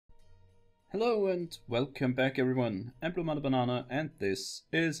Hello and welcome back everyone, I'm Blue Banana and this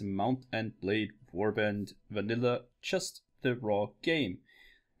is Mount and Blade Warband Vanilla, just the raw game.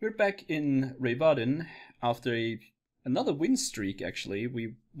 We're back in Warband after another win streak actually.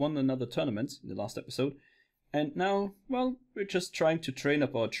 We won another tournament in the last episode. And now, well, we're just trying to train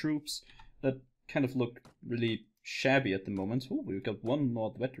up our troops that kind of look really shabby at the moment. Oh, we've got one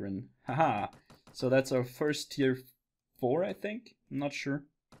North veteran. Haha. So that's our first tier 4, I think. I'm not sure.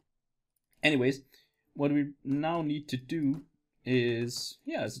 Anyways, what we now need to do is,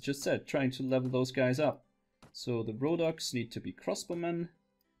 yeah, as I just said, trying to level those guys up. So the Rodoks need to be crossbowmen,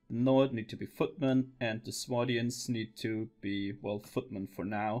 the Nord need to be footmen, and the Swadians need to be, well, footmen for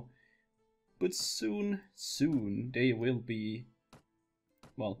now. But soon they will be,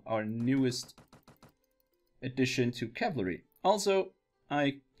 well, our newest addition to cavalry. Also,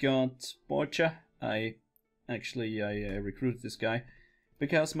 I got Borcha. I recruited this guy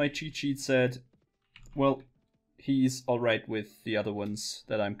because my cheat sheet said, well, he's alright with the other ones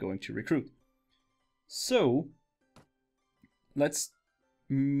that I'm going to recruit. So, let's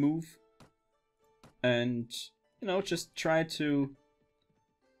move and, you know, let's just try to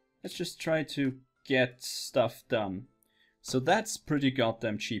get stuff done. So that's pretty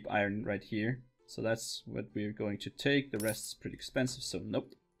goddamn cheap iron right here. So that's what we're going to take. The rest is pretty expensive, so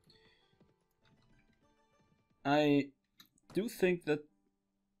nope. I do think that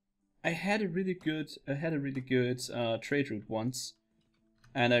I had a really good trade route once,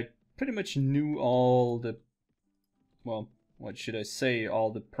 and I pretty much knew all the, well, what should I say, all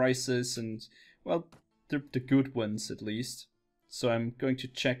the prices and, well, the good ones at least. So I'm going to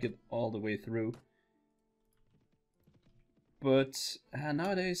check it all the way through. But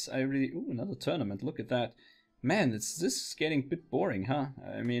nowadays I really... Ooh, another tournament, look at that. Man, this is getting a bit boring, huh?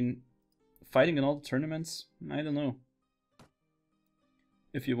 I mean, fighting in all the tournaments? I don't know.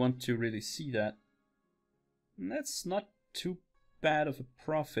 If you want to really see that. And that's not too bad of a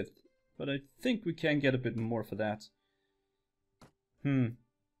profit, but I think we can get a bit more for that. So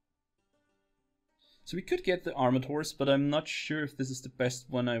we could get the armored horse, but I'm not sure if this is the best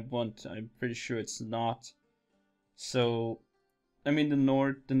one I want. I'm pretty sure it's not. So, I mean, the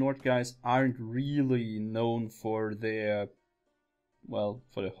Nord guys aren't really known for their, well,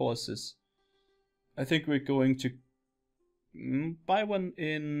 for the horses. I think we're going to buy one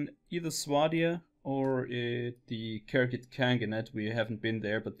in either Swadia or the Kirgit Kanganet. We haven't been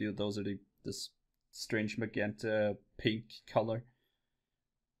there, but those are this strange magenta pink color.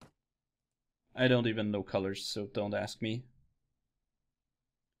 I don't even know colors, so don't ask me.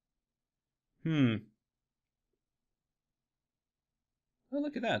 Oh,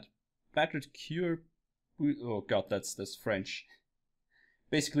 look at that. Battered cure. Oh god, that's French.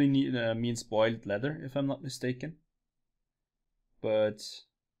 Basically means boiled leather, if I'm not mistaken. But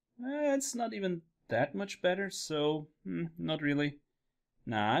it's not even that much better, so not really.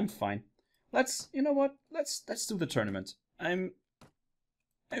 Nah, I'm fine. You know what? Let's do the tournament. I mean,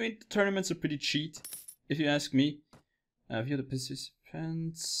 the tournaments are pretty cheat, if you ask me. View the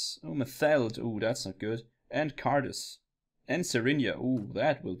participants. Oh, Matheld. Ooh, that's not good. And Cardus. And Serinia. Ooh,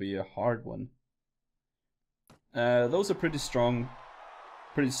 that will be a hard one. Those are pretty strong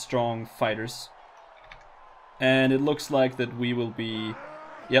fighters. And it looks like that we will be...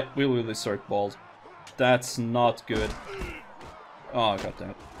 Yep, we will be circ balled. That's not good. Oh,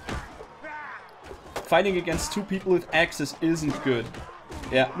 goddammit. Fighting against two people with axes isn't good.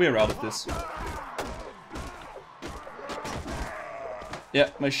 Yeah, we're out of this. Yeah,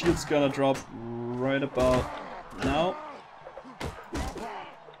 my shield's gonna drop right about now.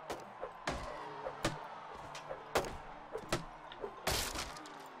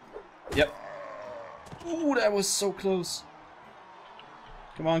 Yep. Ooh, that was so close.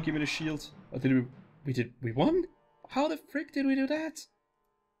 Come on, give me the shield. Oh, we won? How the frick did we do that?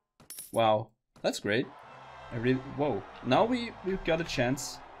 Wow, that's great. Whoa. Now we've got a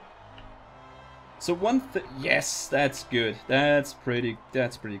chance. So yes, that's good. That's pretty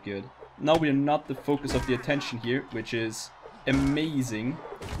good. Now we're not the focus of the attention here, which is amazing.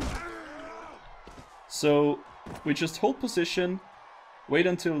 So we just hold position, wait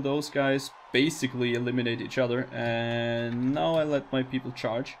until those guys basically eliminate each other, and now I let my people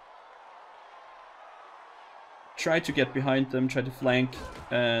charge. Try to get behind them, try to flank,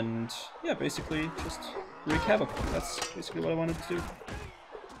 and yeah, basically just wreak havoc. That's basically what I wanted to do.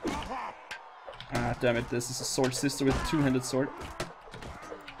 Ah, damn it, this is a sword sister with a two-handed sword.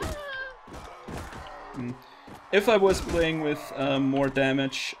 If I was playing with more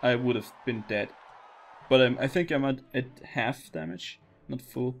damage, I would have been dead. But I think I'm at half damage, not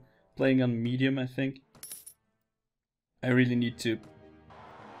full. Playing on medium, I think. I really need to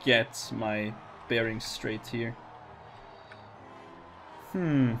get my bearings straight here.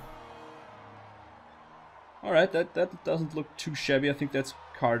 Alright, that doesn't look too shabby. I think that's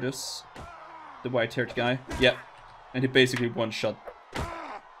Cardus, the white-haired guy. Yeah, and he basically one-shot.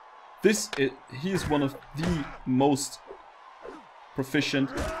 He is one of the most proficient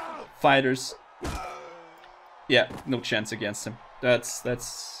fighters. Yeah, no chance against him.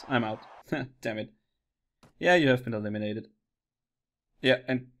 I'm out. Damn it. Yeah, you have been eliminated. Yeah,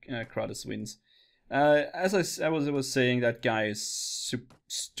 and Kratos wins. As I was saying, that guy is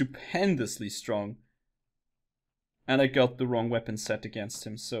stupendously strong. And I got the wrong weapon set against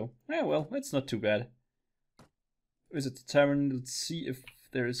him, so... yeah, well, it's not too bad. Is it the tavern? Let's see if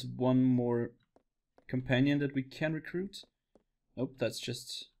there is one more companion that we can recruit. Nope, that's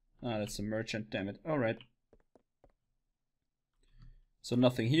just... ah, that's a merchant, damn it. Alright. So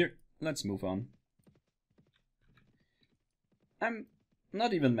nothing here. Let's move on. I'm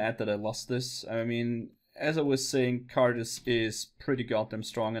not even mad that I lost this. I mean, as I was saying, Cardus is pretty goddamn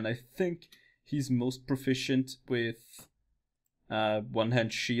strong, and I think he's most proficient with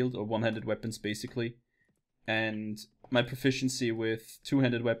one-hand shield, or one-handed weapons basically. And my proficiency with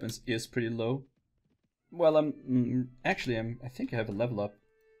two-handed weapons is pretty low. Well, I think I have a level up.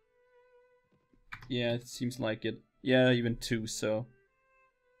 Yeah, it seems like it. Yeah, even 2, so...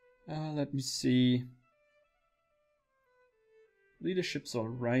 let me see... leadership's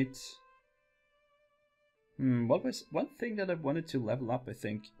alright. What was one thing that I wanted to level up, I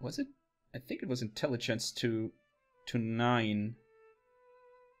think? Was it? I think it was intelligence to 9.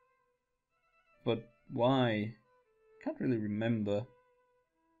 But why? Can't really remember.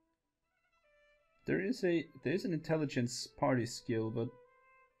 There's an intelligence party skill, but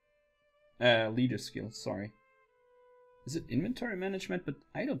leader skill, sorry. Is it inventory management? But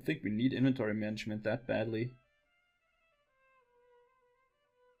I don't think we need inventory management that badly.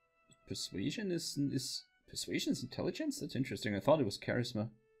 Persuasion is persuasion's intelligence? That's interesting. I thought it was charisma.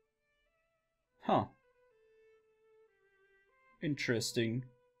 Huh. Interesting.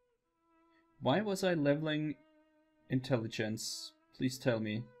 Why was I leveling intelligence? Please tell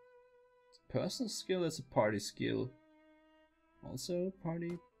me. Personal skill is a party skill. Also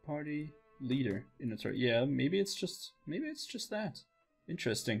party leader inventory. Yeah, maybe it's just that.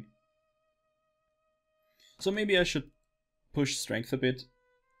 Interesting. So maybe I should push strength a bit.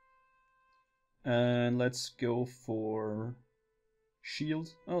 And let's go for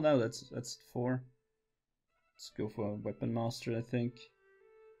shield. Oh no, that's 4. Let's go for weapon master, I think.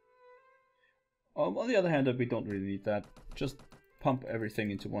 On the other hand, we don't really need that. Just pump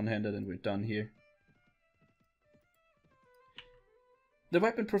everything into one-handed and we're done here. The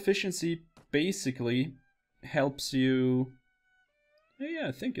weapon proficiency basically helps you... yeah,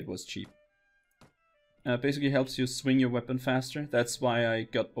 I think it was cheap. Basically helps you swing your weapon faster. That's why I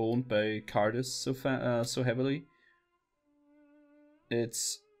got owned by Cardus so heavily.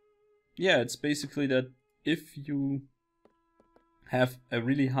 It's basically that if you have a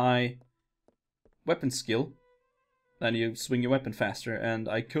really high weapon skill, then you swing your weapon faster, and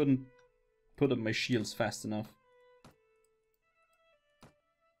I couldn't put up my shields fast enough.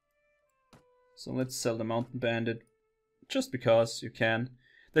 So let's sell the Mountain Bandit, just because you can.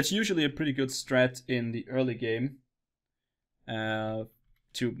 That's usually a pretty good strat in the early game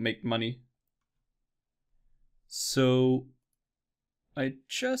to make money. So I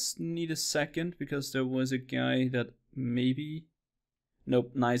just need a second because there was a guy that maybe...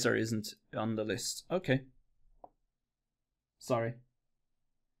 nope, Nizar isn't on the list. Okay. Sorry.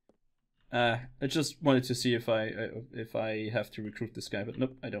 I just wanted to see if I have to recruit this guy, but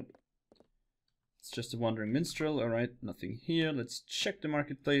nope, I don't. It's just a wandering minstrel. Alright, nothing here. Let's check the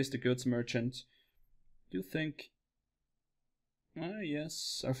marketplace, the goods merchant. Do you think...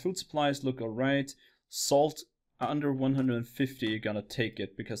 yes, our food supplies look alright. Salt under 150, you're gonna take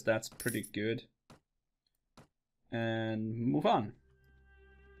it because that's pretty good. And move on.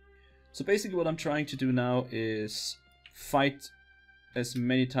 So basically what I'm trying to do now is fight as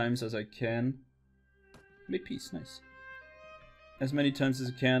many times as I can. Make peace, nice. As many times as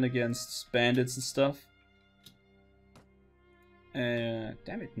I can against bandits and stuff. Damn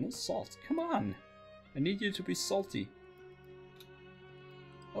it, no salt. Come on. I need you to be salty.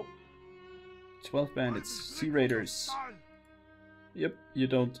 Oh. 12 bandits. Sea raiders. Yep, you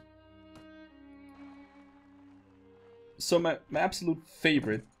don't. So my absolute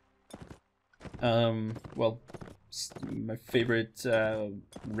favorite... well, my favorite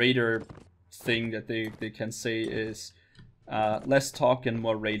raider thing that they can say is less talk and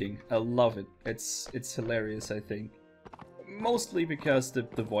more raiding. I love it. It's hilarious, I think. Mostly because the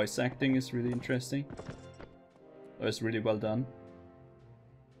voice acting is really interesting. Or it's really well done.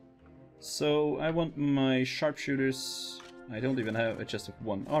 So I want my sharpshooters. I don't even have a chest of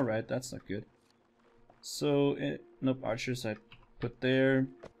one. Alright, that's not good. So, nope, archers I put there.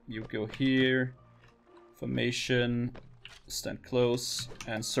 You go here. Formation. Stand close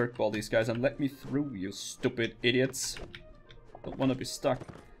and circle all these guys and let me through, you stupid idiots. Don't want to be stuck.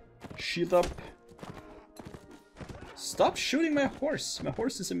 Shield up. Stop shooting my horse. My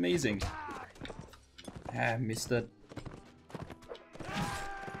horse is amazing. Ah, missed it.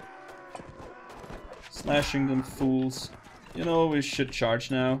 Slashing them fools. You know, we should charge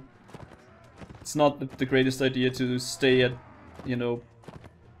now. It's not the greatest idea to stay at, you know,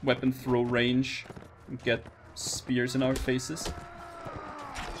 weapon throw range and get spears in our faces.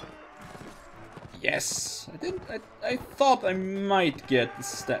 Yes! I thought I might get the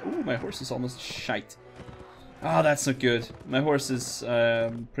stat. Ooh, my horse is almost shite. Ah, that's not good. My horse is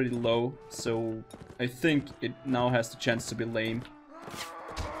pretty low, so I think it now has the chance to be lame.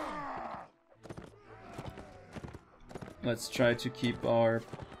 Let's try to keep our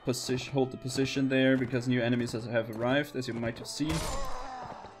position, hold the position there, because new enemies have arrived, as you might have seen.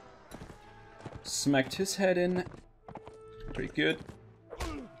 Smacked his head in. Pretty good.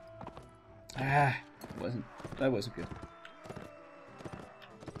 Ah, that wasn't good.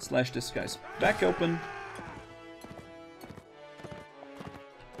 Slash this guy's back open.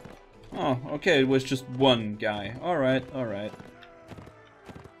 Oh, okay, it was just one guy. Alright, alright.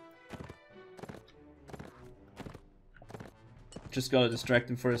 Just gotta distract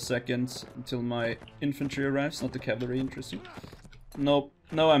him for a second until my infantry arrives, not the cavalry, interesting. Nope,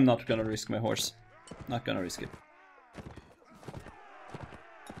 no, I'm not gonna risk my horse. Not gonna risk it.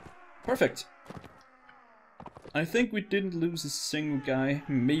 Perfect. I think we didn't lose a single guy.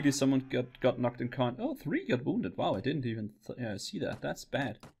 Maybe someone got knocked in con. Oh, 3 got wounded. Wow, I didn't even see that. That's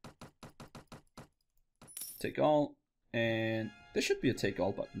bad. Take all, and there should be a take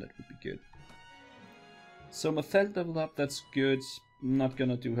all button. That would be good. So Mathel leveled up, that's good. I'm not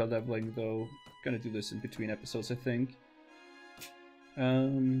gonna do her leveling though. Gonna do this in between episodes, I think.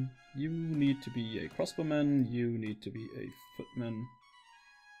 You need to be a crossbowman, you need to be a footman.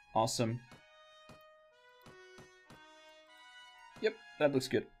 Awesome. Yep, that looks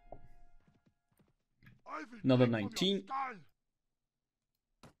good. Another 19.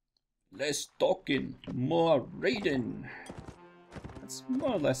 Less talking, more raiding. That's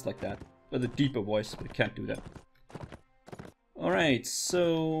more or less like that. With a deeper voice, but I can't do that. Alright,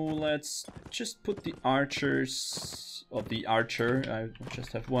 so let's just put the archers, or the archer, I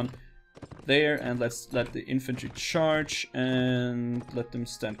just have one, there, and let's let the infantry charge and let them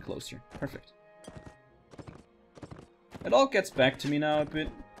stand closer. Perfect. It all gets back to me now a bit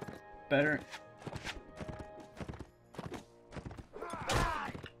better.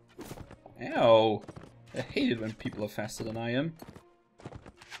 Ow! I hate it when people are faster than I am.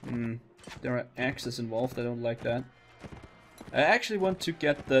 There are axes involved, I don't like that. I actually want to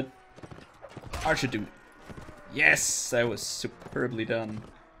get the archer dude. Yes! That was superbly done,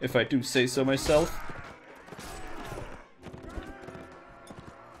 if I do say so myself.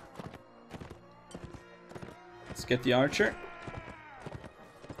 Let's get the archer.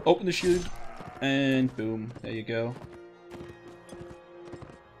 Open the shield, and boom, there you go.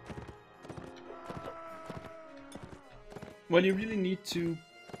 What you really need to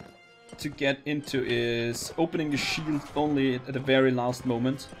get into is opening the shield only at the very last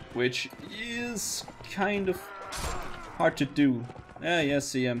moment, which is kind of hard to do. Yeah,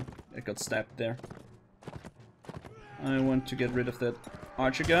 see him. I got stabbed there. I want to get rid of that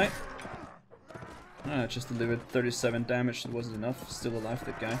archer guy. Just delivered 37 damage, that wasn't enough. Still alive,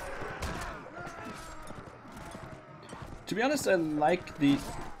 that guy. To be honest, I like the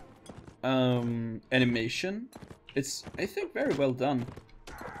animation. It's, I think, very well done.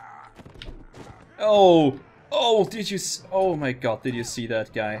 Oh! Oh, did you oh my god, did you see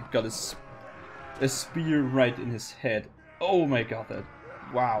that guy? Got a spear right in his head. Oh my god, that...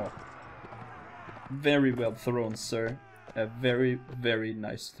 Wow. Very well thrown, sir. A very, very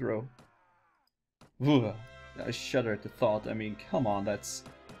nice throw. Ugh, I shudder at the thought. I mean, come on, that's...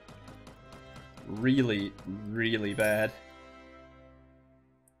 really, really bad.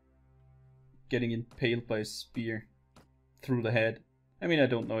 Getting impaled by a spear through the head. I mean, I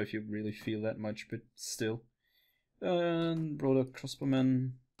don't know if you really feel that much, but still. Broader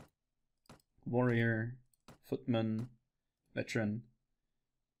crossbowman, warrior, footman, veteran.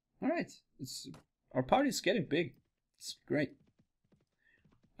 Alright, our party's getting big. It's great.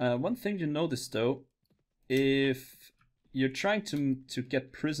 One thing to notice though, if you're trying to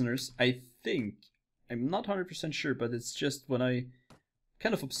get prisoners, I think, I'm not 100% sure, but it's just what I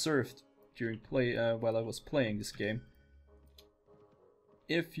kind of observed during play while I was playing this game.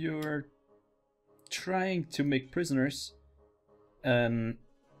 if you're trying to make prisoners, a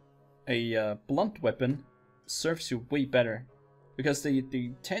blunt weapon serves you way better. Because they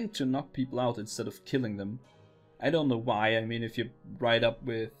tend to knock people out instead of killing them. I don't know why. I mean, if you ride up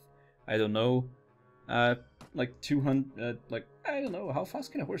with, I don't know, like 200, like, I don't know, how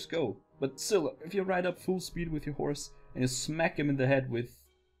fast can a horse go? But still, if you ride up full speed with your horse and you smack him in the head with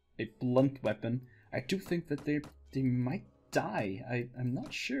a blunt weapon, I do think that they might die. I'm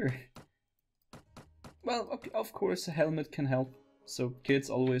not sure. Well, okay, of course, a helmet can help. So kids,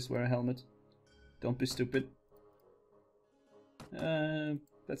 always wear a helmet. Don't be stupid.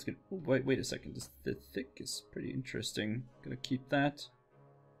 That's good. Oh, wait a second. The thick is pretty interesting. Gonna keep that.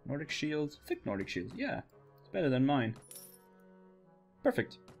 Nordic shield. Thick Nordic shield. Yeah, it's better than mine.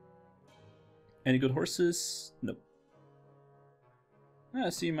 Perfect. Any good horses? Nope. Ah,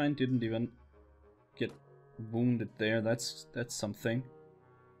 see, mine didn't even get wounded there. That's something.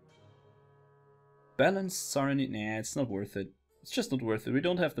 Balanced Sarani. Nah, it's not worth it. It's just not worth it. We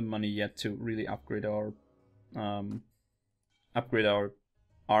don't have the money yet to really upgrade our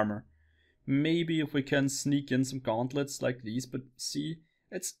armor. Maybe if we can sneak in some gauntlets like these, but see,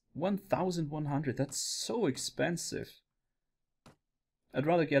 it's 1,100. That's so expensive. I'd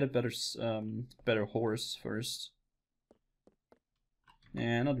rather get a better horse first.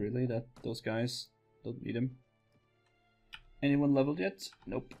 Nah, not really. Those guys don't need him. Anyone leveled yet?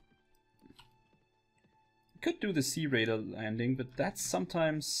 Nope. Could do the Sea Raider landing, but that's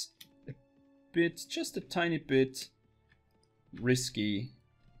sometimes a bit, just a tiny bit risky,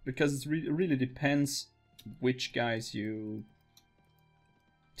 because it really depends which guys you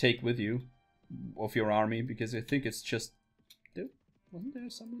take with you of your army, because I think it's just... Wasn't there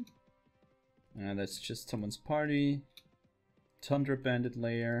someone? That's just someone's party. Tundra Bandit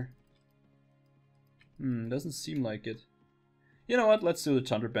lair. Doesn't seem like it. You know what? Let's do the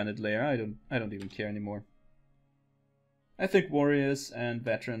Tundra Bandit lair. I don't even care anymore. I think warriors and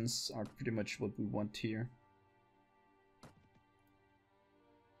veterans are pretty much what we want here.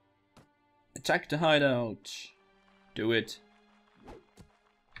 Attack the hideout. Do it.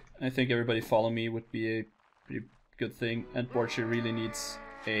 I think everybody follow me would be a pretty good thing. And Borcher really needs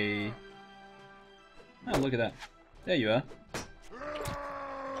a... Oh, look at that. There you are.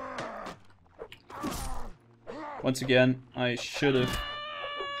 Once again, I should have...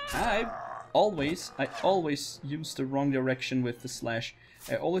 I always use the wrong direction with the slash.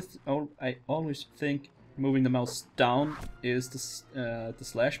 I always think moving the mouse down is the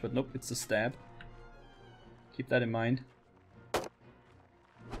slash, but nope, it's the stab. Keep that in mind.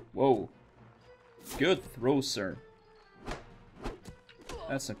 Whoa. Good throw, sir.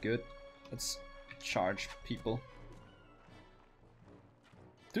 That's not good. Let's charge people.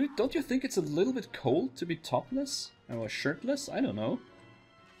 Don't you think it's a little bit cold to be topless? Or shirtless? I don't know.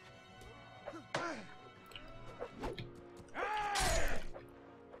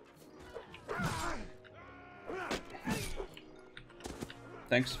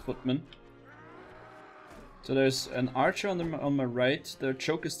 Thanks, footman. So there's an archer on my right. Their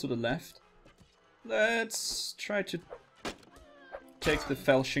choke is to the left. Let's try to take the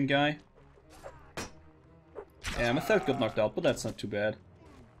Felshin guy. Yeah, my third got knocked out, but that's not too bad.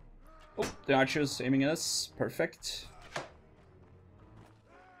 Oh, the archer's aiming at us. Perfect.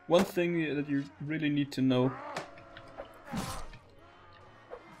 One thing that you really need to know.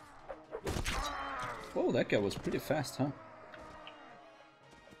 Whoa, that guy was pretty fast, huh?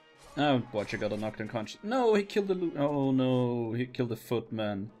 Oh, Butcher got a knocked unconscious. No, he killed the oh no, he killed the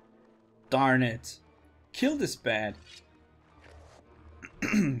footman. Darn it. Kill this bad.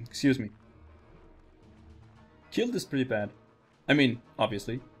 Excuse me. Killed is pretty bad. I mean,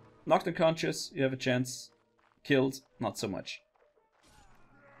 obviously. Knocked unconscious, you have a chance. Killed, not so much.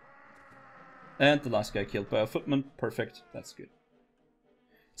 And the last guy killed by a footman. Perfect. That's good.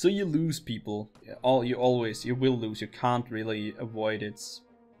 So you lose people. You will lose. You can't really avoid it.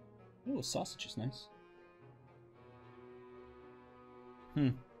 Oh, sausage is nice.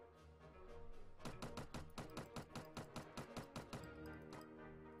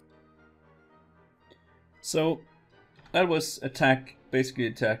 So that was basically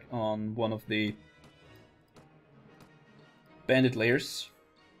attack on one of the bandit layers.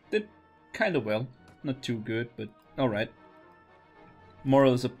 Did kind of well, not too good, but alright.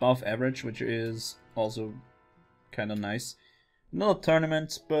 Moral is above average, which is also kind of nice. Not a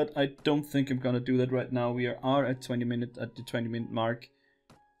tournament, but I don't think I'm gonna do that right now. We are at the 20 minute mark,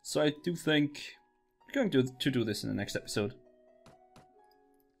 so I do think I'm going to do this in the next episode.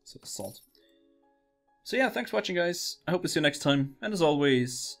 So salt. So yeah, thanks for watching, guys. I hope to see you next time, and as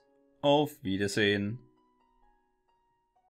always, auf Wiedersehen.